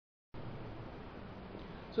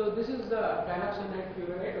So this is the diloxanide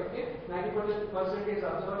fluoride, okay. 90% is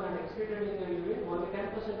absorbed and excreted in the urine. Only 10%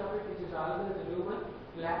 of it, which is soluble in the lumen,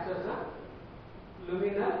 will act as a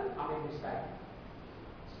luminal amebicide.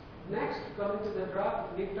 Next, coming to the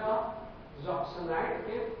drug nitazoxanide,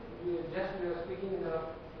 okay. We are speaking in the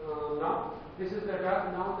now. This is the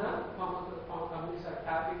drug. Now the pharma companies are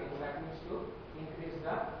targeting, that means to increase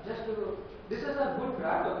the this is a good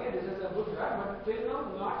drug, okay. This is a good drug, but till now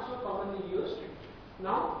not so commonly used.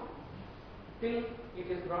 Now, till it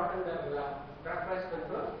is brought under drug price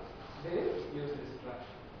control, they will use this drug.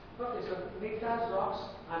 Okay, so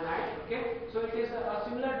nitazoxanide, okay. So it is a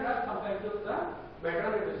similar drug compared to the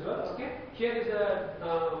metronidazole, okay. Here is a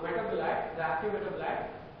metabolite, the active metabolite,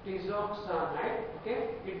 tizoxanide, okay.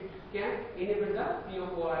 It can inhibit the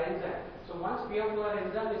PO4 enzyme. So once PO4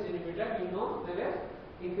 enzyme is inhibited, you know there is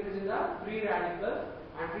increase in the free radical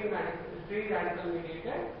and free radical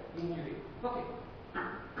mediated injury. Okay.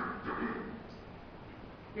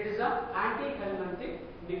 It is an anti-helminthic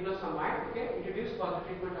niclosamide, okay, introduced for the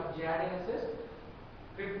treatment of giardiasis,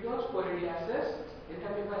 cryptosporidiasis,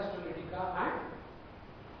 Entamoeba histolytica, and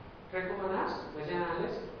Trichomonas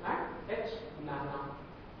vaginalis, and H. nana.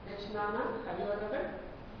 H. nana, have you heard of it?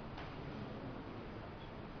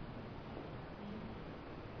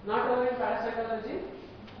 Not over in parasitology,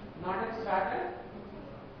 not in started.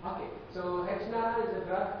 Okay, so H. nana is a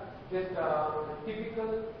drug with typical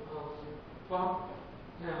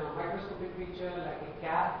microscopic feature like a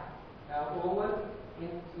cap, oval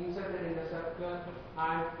inserted in the circle,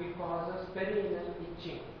 and it causes perianal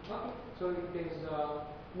itching. Okay, so it is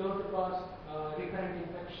known to cause recurrent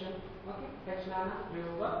infection. Okay, H. nana,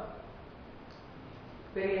 remember,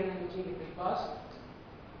 perianal itching it will cause.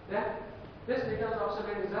 Then this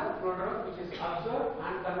nitazoxanide is a prodrug which is absorbed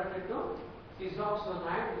and converted to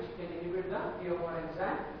tizoxanide, which can inhibit the PO4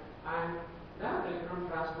 enzyme, and the electron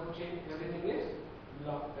transport chain, everything is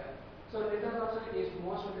blocked there. So nitazoxanide is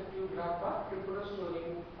most effective drug for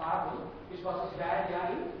cryptosporidium pardon, which causes diarrhea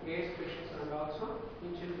in AIDS patients and also in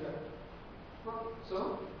children. Okay. So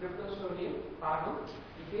cryptosporidium pardon,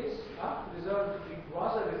 it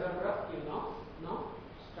was a reserve drug till now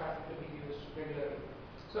started to be used regularly.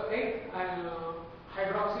 So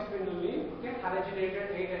 8-hydroxyphenylene, okay, halogenated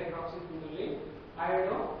 8-hydroxyphenylene,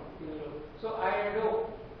 iodoquinone. So iodo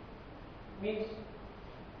means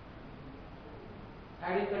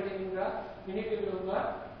iodine containing drug. You need to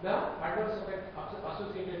remember the adverse effect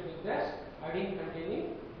associated with this iodine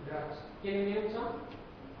containing drugs. Can you name some?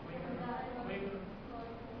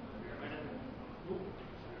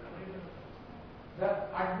 The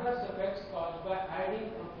adverse effects caused by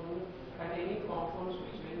iodine containing compounds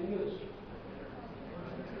which when used.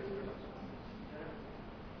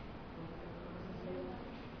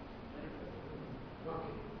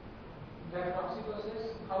 Okay. The toxicosis,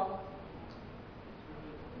 how?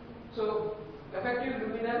 So, effective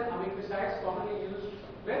luminal amebicides commonly used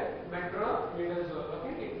with metronidazole.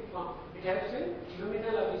 Okay, it helps in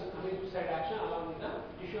luminal amebicide action along with the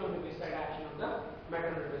tissue amebicide action of the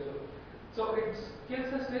metronidazole. So, it kills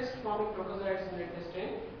the cyst-forming protozoates in the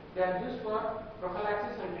intestine. They are used for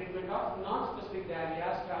prophylaxis and treatment of non-specific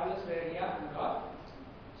diarrhea, travelers diarrhea, and all.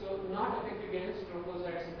 So, not effective against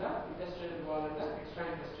protozoates in the intestinal wall and the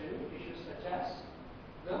extra-intestinal tissues such as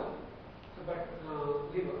the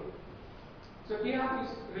liver. So T-half is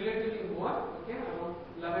relatively more, okay, around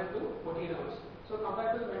 11 to 14 hours. So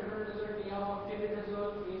compared to the metronidazole, T-half of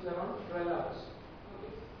tinidazole is around 12 hours.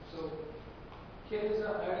 Okay. So here is a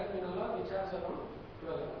iodoquinone which has around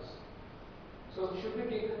 12 hours. So should be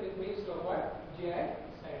taken with means to avoid GI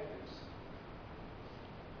side effects.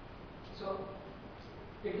 So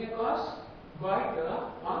it can cause goiter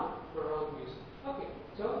on prolonged use. Okay.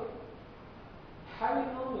 So have you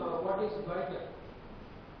known what is goiter?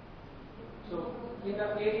 So, in the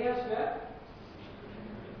areas where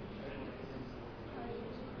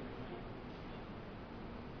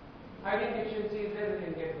iodine deficiency is there, we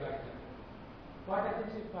can get goiter. What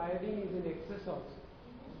happens if iodine is in excess also?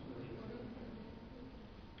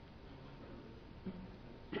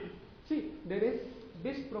 See, there is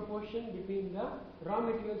disproportion between the raw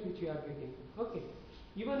materials which you are getting. Okay.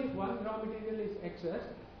 Even if one raw material is excess,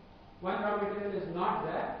 one raw material is not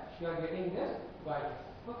there, you are getting this goiter.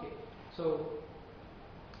 Okay. So,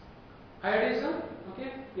 iodism,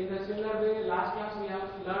 okay, in a similar way, last class we have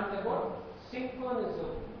learnt about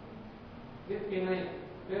synchronism with phenyl.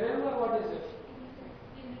 Remember what is it?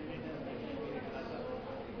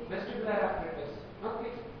 Vestibular apparatus.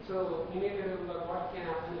 Okay, so you need to remember what can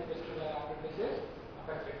happen if vestibular apparatus is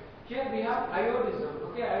affected. Here we have iodism.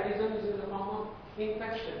 Okay, iodism is in the form of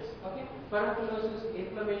infections. Okay, pharmacologist,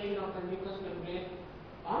 inflammation of the mucous membrane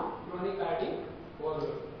chronic iodine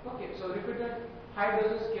overload. Okay, so repeated high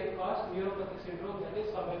doses can cause neuropathic syndrome, that is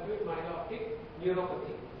subacute myelooptic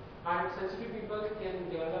neuropathy. And sensitive people can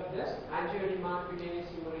develop this angioedema, cutaneous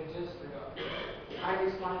hemorrhages, and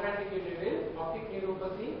is contraindicated in optic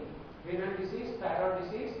neuropathy, renal disease, thyroid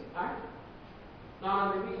disease, and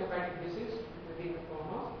non-amoebic hepatic disease in the form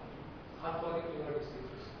of alcoholic liver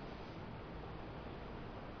diseases.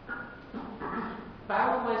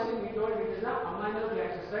 Pharmacomycin, we told it is an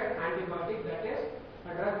aminoglycoside antibiotic, that is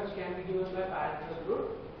a drug which can be given by parenteral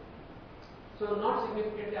route. So not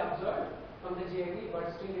significantly absorbed from the GIT,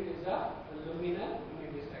 but still it is a luminal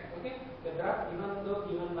immunosite. Okay, the drug, even though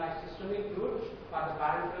given by systemic route or the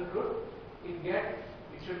parenteral route, it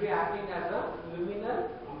should be acting as a luminal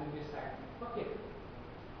immunosite. Okay,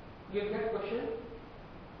 you get question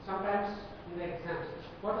sometimes in the exams.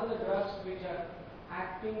 What are the drugs which are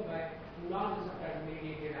acting by non-receptor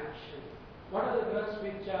mediated action? What are the drugs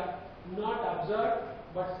which are not absorbed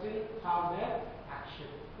but still have their action?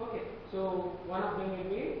 Okay, so one of them will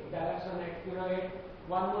be dalasanide furoate,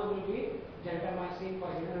 one more will be gentamicin for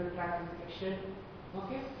urinary tract infection.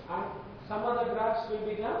 Okay, and some other drugs will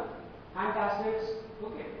be the antacids.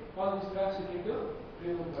 Okay, all these drugs you need to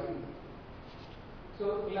remember. So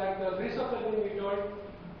like grisophylline we told.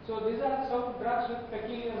 So these are some drugs with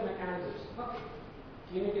peculiar mechanisms. Okay,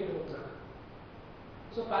 you need to remember.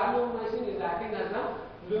 So pharmacomycin is acting as a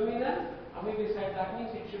luminal amebicide. That means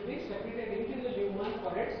it should be secreted into the lumen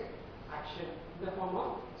for its action in the form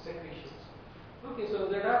of secretions. Okay, so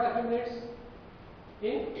the drug accumulates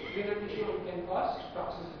in renal tissue and can cause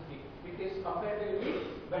toxicity. It is comparatively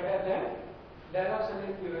better than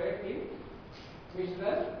dalasanide furoate in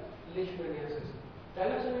visceral leishmaniasis.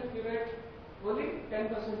 Dalasanide furoate only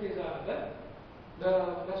 10% is available. The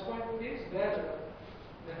plus point is there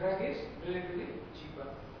the drug is relatively cheaper.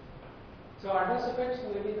 So adverse effects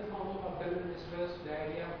may be in the form of abdominal distress,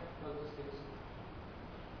 diarrhea, all those things.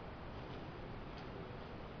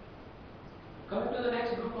 Coming to the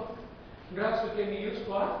next group of drugs which can be used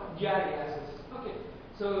for giardiasis. Okay,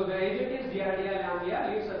 so the agent is Giardia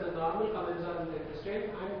lamblia, lives as a normal commensal in the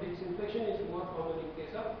intestine, and its infection is more common in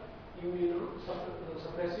case of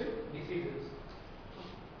immunosuppressive diseases.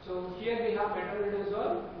 So here we have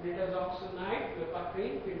metronidazole, nitazoxanide,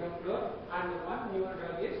 piperacin, pindoflor, and one newer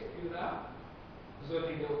drug is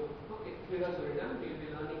furazolidone. Okay, furazolidone, we will be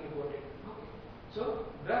learning about it. Okay, so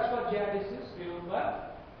drugs for giardiasis, remember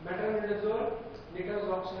metronidazole,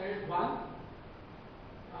 nitazoxanide, one,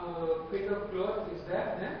 pindoflor is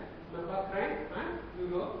there, then piperacin and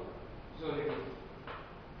furazolidone.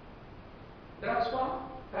 Drugs for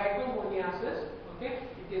trichomoniasis. Okay,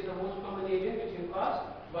 it is the most common agent which can cause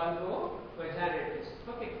vulvovaginitis.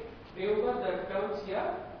 Okay, remember the terms here,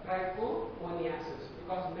 trichomoniasis,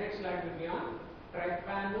 because next slide will be on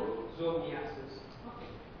trypanosomiasis. Okay,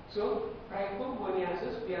 so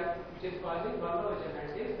trichomoniasis, which is causing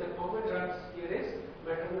vulvovaginitis. The common drugs here is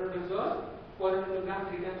metronidazole, 400 mg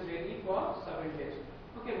 3 times daily for 7 days.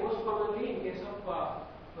 Okay, most commonly in case of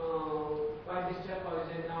white discharge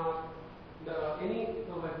vagina, any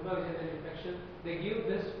vaginal infection, they give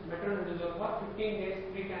this metronidazole for 15 days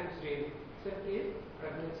 3 times daily, except in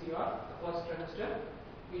pregnancy or the first trimester,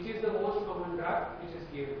 which is the most common drug which is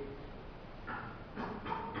given.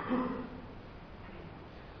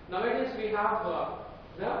 Nowadays we have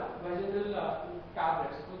the vaginal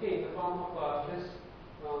tablets, okay, in the form of this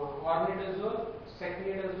ornidazole,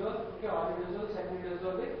 secnidazole, okay, ornidazole,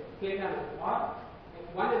 secnidazole with clindamycin, or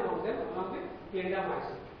one among them along with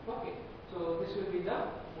clindamycin. Okay, so this will be the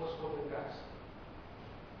most common drugs.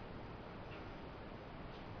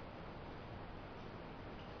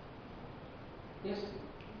 Yes,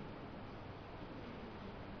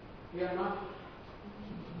 we are not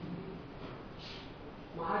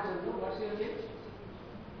Mahajan. What's your name?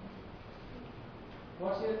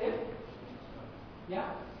 What's your name? Yeah,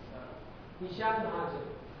 Nishan Mahajan.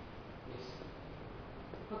 Yes.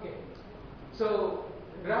 Okay. So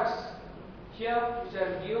drugs here which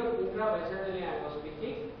are given intravaginally, I was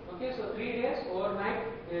speaking. Okay, so 3 days overnight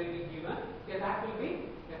they will be given. Okay, that will be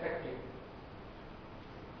effective.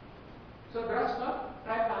 So drugs for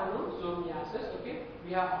trypanosomiasis. Okay,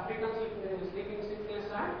 we have African sleeping sickness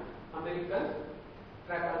and American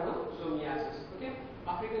trypanosomiasis. Okay,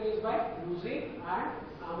 African is by leucine and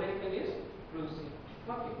American is leucine.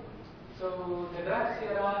 Okay, so the drugs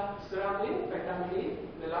here are suramine, pentamidine,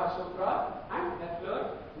 melarsoprol, and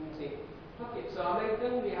eflornithine. Okay, so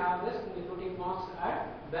American we have this nicotine moss and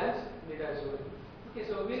benzimidazole. Okay,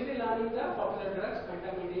 so we will be learning the popular drugs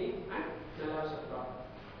pentamidine and melarsoprol.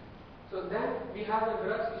 So then we have the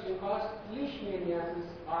drugs which will cause leishmaniasis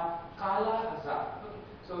or kala azar. Okay,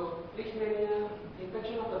 so So leishmania,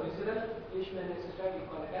 infection of the visceral leishmania system, we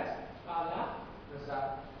call it as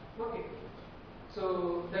Kala-Azar. Okay.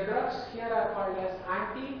 So the drugs here are called as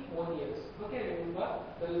antimonials. Okay, remember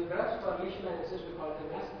the drugs for leishmaniasis we call them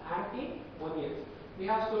as antimonials. We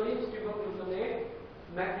have sodium stibogluconate,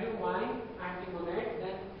 mercurochrome, antimonate,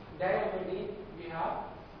 then diamidine, we have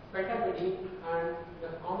pentamidine, and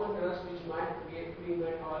the common drugs which we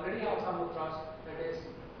might already have come across, that is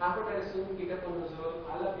amphotericin, ketoconazole,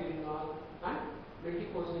 allopurinol, and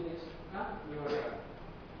metoclopramide is a newer drug.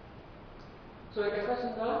 So it occurs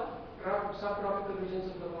in the subtropical regions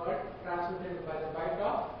of the world, transmitted by the bite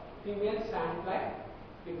of female sandfly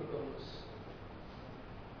Pimatomus.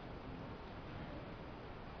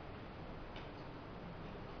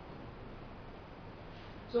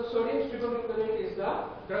 So sodium stibogluconate is the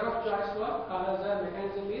drug of choice for Kala-Azar.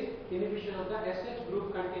 Mechanism is inhibition of the SH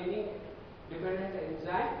group containing dependent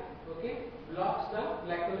enzyme. Okay, blocks the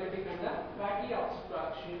glycolytic and the fatty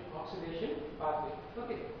oxidation pathway.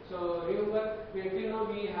 Okay, so remember, till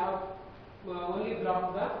now we have only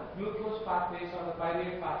blocked the glucose pathways or the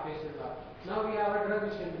pyruvate pathways and all. Now we have a drug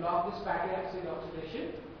which can block this fatty acid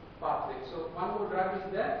oxidation pathway. So one more drug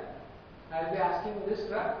is there. I will be asking this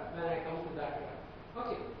drug when I come to that drug.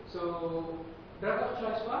 Okay, so drug of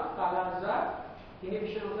choice for Kala-Azar,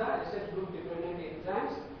 inhibition of the SH group dependent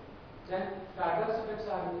enzymes. Then the adverse effects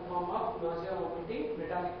are in the form of nausea, vomiting,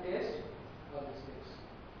 metallic taste, all these things.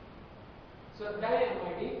 So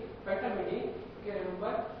diamidine, pentamidine, okay,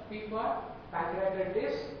 remember P for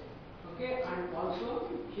pancreatitis, okay, and also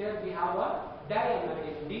here we have a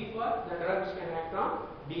diamidine, D for the drug which can act on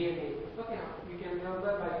DNA. Okay, you can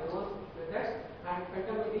remember by your own methods, and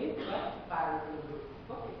pentamidine for parenteral group.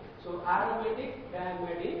 Okay, so aromatic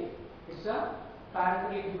diamidine is a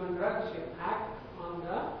parentally given drug which can act on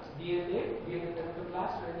the DNA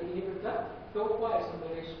chemicalplast and inhibit the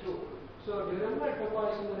topoisomerase 2. So do you remember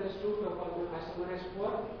topoisomerase 2, topoisomerase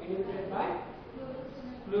 4 inhibited by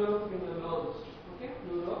fluoroquinolones. Okay,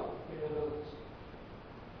 fluoroquinolones.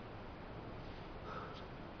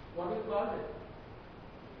 What do you call it?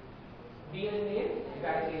 DNA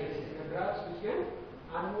ligase. The drugs which can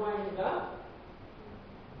unwind the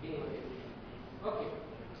DNA. Okay.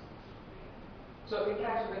 So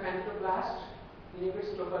interacts with the kinetoplast, inhibits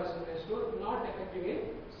topoisomerase 2, not effective in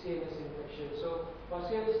CNS infection. So for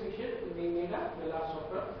CNS infection, we need a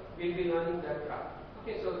melarsoprol. We'll be learning that drug.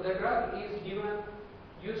 Okay, so the drug is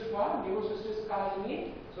used for pneumocystis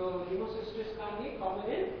carini. So pneumocystis carini common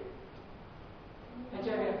in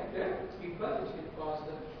HIV affected people, which can cause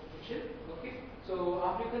the infection. Okay, so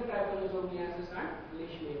African trypanosomiasis and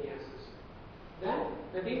leishmaniasis. Then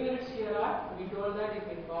the demerits here are, we told that it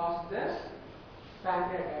can cause this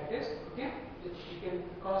pancreatitis. Okay, which can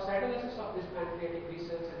cause cytolysis of this pancreatic B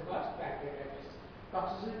cells and cause pancreatitis.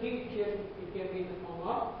 Toxicity here, it can be in the form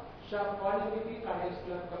of sharp polymorphy,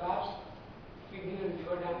 cardiovascular collapse, kidney and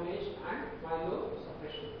liver damage, and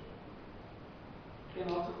myelosuppression. It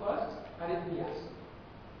can also cause arrhythmias.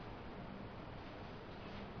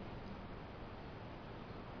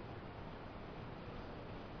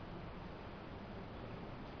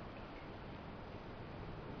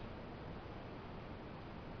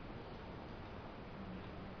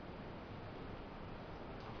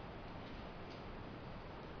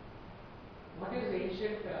 What is the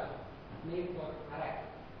ancient name for Arak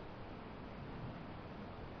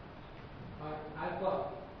or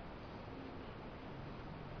alcohol?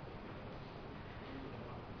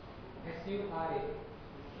 SURA. Okay.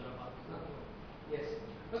 Yes.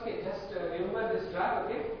 Okay, just remember this drug.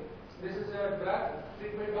 Okay, this is a drug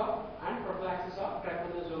treatment of and prophylaxis of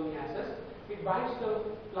trypanosomiasis. It binds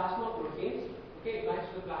to plasma proteins. Okay, it binds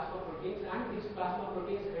to the plasma proteins, and these plasma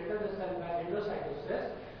proteins enter the cell by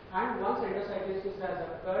endocytosis. And once endocytosis has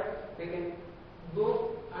occurred, they can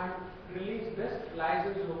go and release this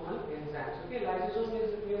lysosomal enzymes. Okay, lysosome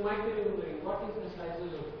is, you might be remembering, what is this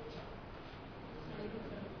lysosome?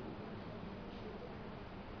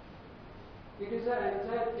 It is an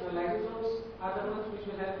enzyme, lysosomes are the ones which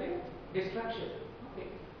will help in destruction. Okay,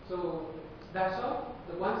 so that's how,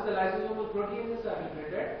 once the lysosomal proteases are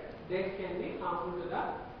liberated, they can be harmful to the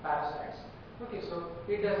parasites. Okay, so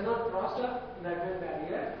it does not cross the blood-brain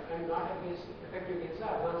barrier and not effective against the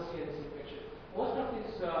advanced CNS infection. Most of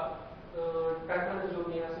these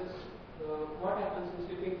trypanosomiasis, what happens in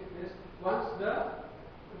sleeping is, once the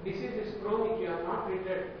disease is chronic, you have not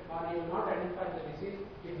treated or you have not identified the disease,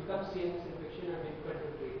 it becomes CNS infection and difficult to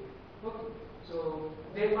treat. Okay, so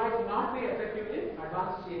they might not be effective in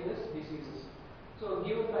advanced CNS diseases. So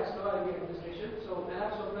given by slow IV administration, so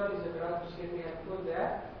melarsoprol is a drug which can be helpful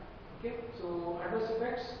there. Okay, so adverse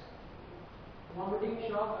effects, vomiting,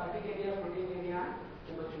 shock, urticaria, proteinuria,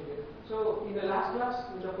 and hematuria. So in the last class,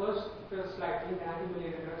 in the first slide, in the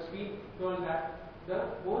anti-malaria drugs, we told that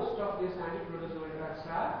the most of these anti-protozoal drugs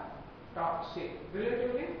are toxic,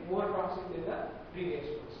 relatively more toxic than the previous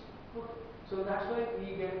ones. Okay. So that's why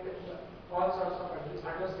we get all sorts of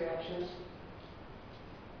adverse reactions,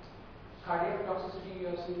 cardiac toxicity you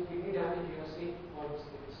are seeing, kidney damage you are seeing, all these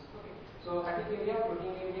things. Okay. So urticaria,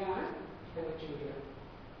 proteinuria, and hematuria.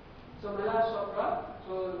 So melarsoprol,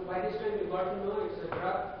 so by this time you got to know it's a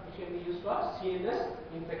drug which can be used for CNS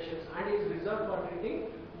infections and is reserved for treating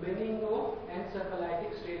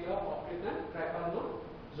meningoencephalitic stage of African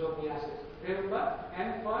trypanosomiasis. Remember,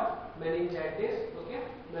 M for meningitis, okay,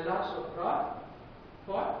 melarsoprol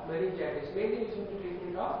for meningitis, mainly using the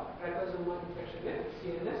treatment of trypanosoma infection with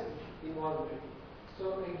CNS involvement.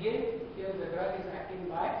 So again, here the drug is acting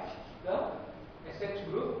by the SH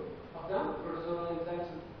group of the protozoal enzymes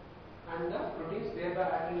and the proteins, thereby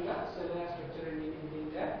altering the cellular structure and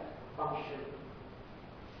inhibiting their function.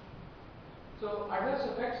 So adverse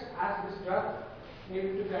effects as this drug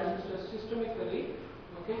needs to be administered systemically.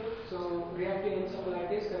 Okay, so reactive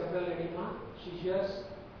encephalitis, cerebral edema, seizures,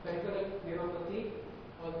 peripheral neuropathy,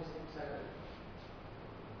 all these things are there.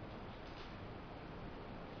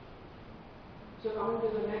 So coming to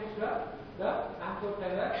the next drug, the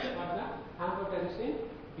amphotericin or the amphotericin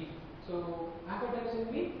B. So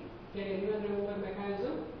amphotericin B, can anyone remember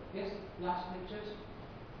mechanism? Yes, last lectures.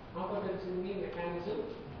 Amphotericin B mechanism.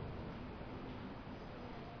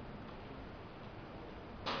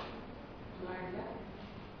 Slide there.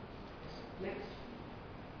 Next.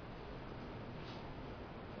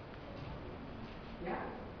 Yeah.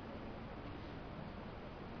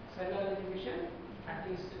 Cellular inhibition, at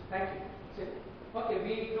least. Thank you. So, okay,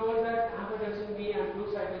 we told that amphotericin B and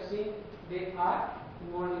flucytosine, they are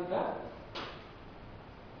involved in the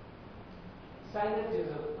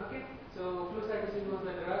synergism. Okay, so flucytosine was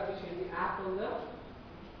the drug which can be act on the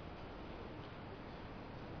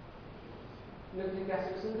nucleic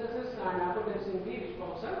acid synthesis, and amphotericin B which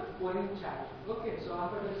forms a foreign charge. Okay, so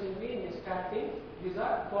amphotericin B, nystatin, these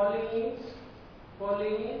are polyenes.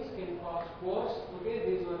 Polyenes can cause pores. Okay,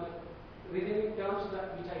 these were rhythmic terms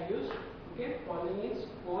that which I used. Okay, polyenes,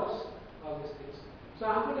 pores, all these things. So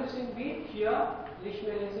amphotericin B here,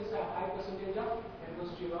 leishmaniasis have high percentage of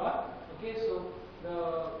ergosterol. Okay, so the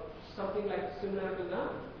something like similar to the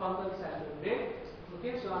fungal cell membrane.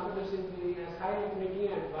 Okay, so amphotericin B has high affinity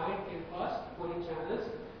and bind can cause coding channels.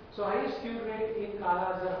 So highest cure rate in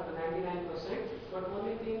Kala Azar up to 99%. But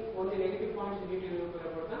only negative points you need to remember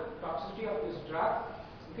about the toxicity of this drug.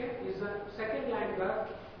 Okay, is the second line drug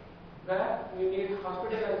where you need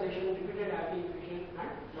hospitalization, repeated IV infusion,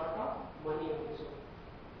 and lot of money also.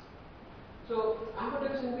 So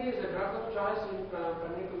amphotericin B is a drug of choice in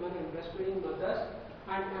pregnant women and breastfeeding mothers.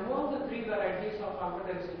 And among the three varieties of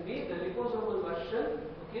amphotericin B, the liposomal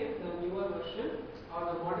version, okay, the newer version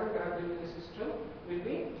or the modern drug delivery system will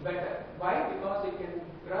be better. Why? Because it can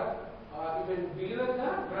deliver the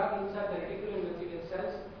drug inside the reticulum endothelial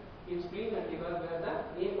cells in spleen and liver where the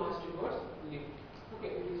main mastigotes live.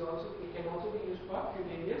 Okay, it can also be used for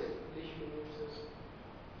cutaneous leishmaniasis.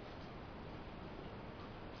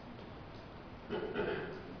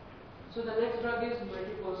 So the next drug is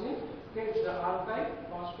metrypozin. Okay, it's the alkyl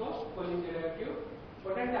phosphocholine derivative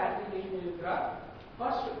potent anti-leishmanian drug.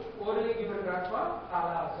 First orally given drug for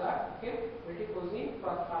Kala Azar. Okay, metrypozin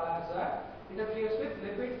for Kala Azar interferes with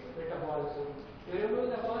lipid metabolism. You remember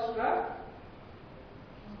the first drug?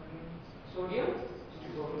 Sodium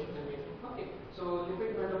gluconate. Okay, so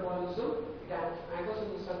lipid metabolism, it anchors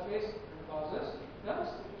in the surface and causes the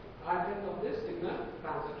altering of this signal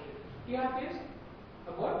transaction. TRP is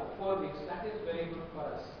about 4 weeks. That is very good for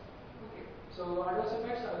us. Okay, so adverse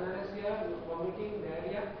effects are anorexia, vomiting,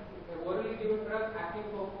 diarrhea. If orally given drug acting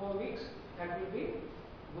for 4 weeks, that will be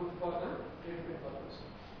good for the treatment purpose.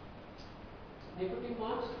 Nicotine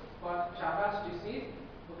for Chagas disease,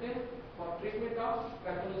 okay, for treatment of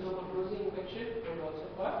trypanosoma brucei infection and also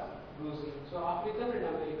for bruising. So African and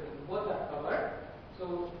American both are covered.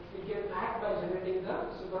 So it can act by generating the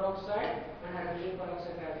superoxide and hydrogen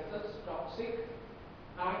peroxide radicals, toxic,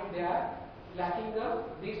 and they are lacking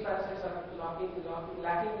these parasites are lacking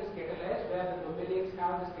this catalase where the mammalians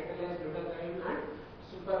have this catalase glutathione and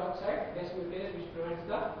superoxide base nuclease which prevents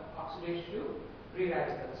the oxidation to free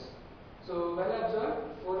radicals. So well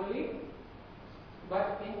observed orally,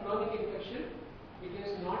 but in chronic infection it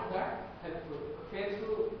is not that helpful. Fails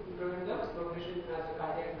to prevent the progression as a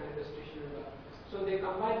cardiac manifestation. So they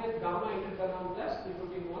combine with gamma interferon plus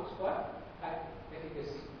nicotine modes for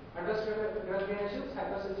efficacy. Adverse drug reactions,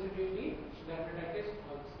 hypersensitivity, dermatitis,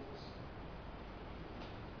 all these